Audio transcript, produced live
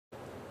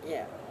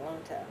Yeah, a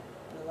long time.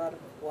 And a lot of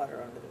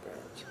water under the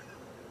bridge.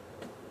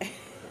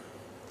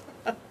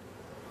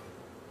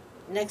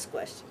 Next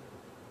question.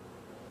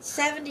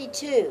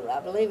 72, I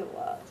believe it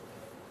was.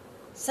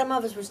 Some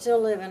of us were still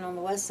living on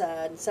the west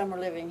side, and some were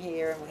living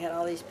here, and we had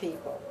all these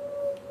people.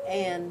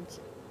 And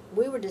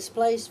we were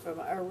displaced from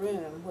our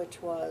room,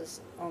 which was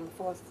on the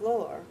fourth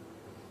floor,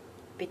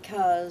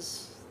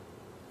 because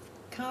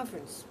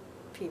conference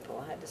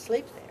people had to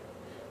sleep there.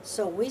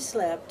 So we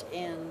slept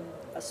in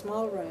a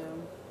small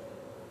room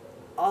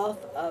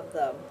off of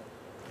the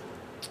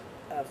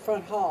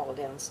front hall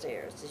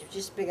downstairs. It was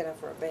just big enough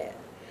for a bed.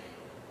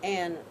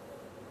 And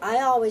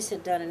I always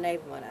had done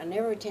enablement. I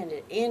never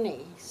attended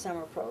any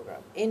summer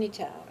program, any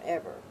time,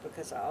 ever,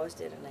 because I always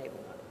did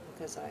enablement,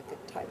 because I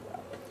could type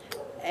well.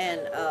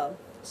 And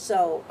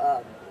so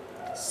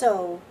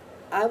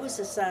I was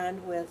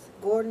assigned with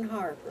Gordon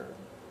Harper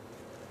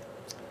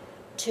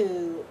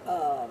to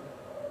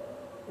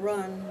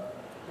run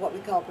what we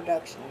call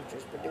production, which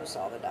is produce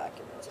all the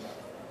documents and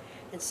everything.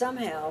 And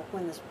somehow,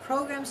 when this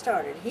program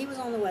started, he was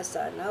on the west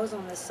side and I was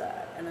on this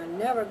side, and I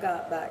never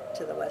got back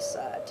to the west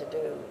side to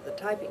do the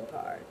typing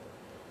part.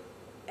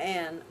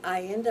 And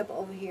I ended up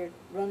over here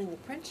running the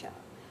print shop.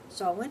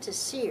 So I went to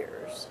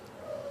Sears.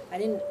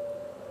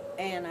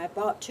 And I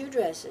bought 2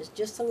 dresses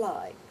just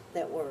alike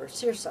that were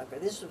seersucker.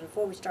 This was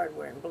before we started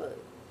wearing blue.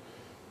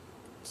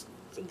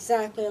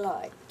 Exactly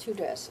alike, 2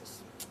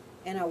 dresses.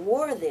 And I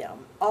wore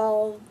them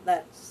all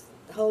that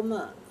whole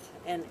month.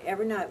 And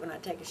every night when I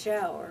take a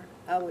shower,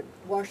 I would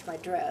wash my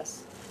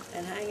dress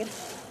and hang it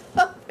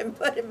up and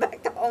put it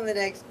back on the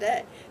next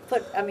day.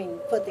 Put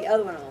the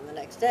other one on the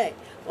next day.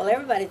 Well,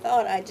 everybody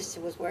thought I just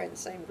was wearing the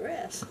same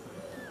dress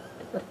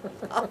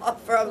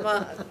for a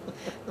month.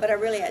 But I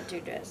really had 2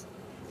 dresses.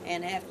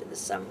 And after the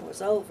summer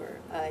was over,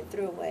 I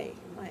threw away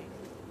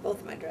both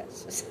of my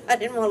dresses. I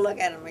didn't want to look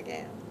at them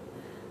again.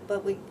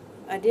 But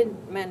I did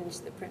manage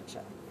the print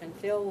shop, and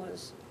Phil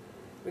was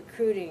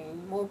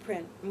recruiting more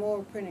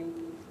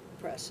printing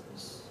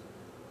presses,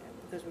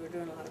 because we were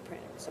doing a lot of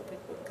printing. So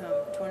people would come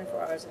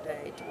 24 hours a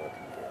day to work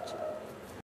in the print shop.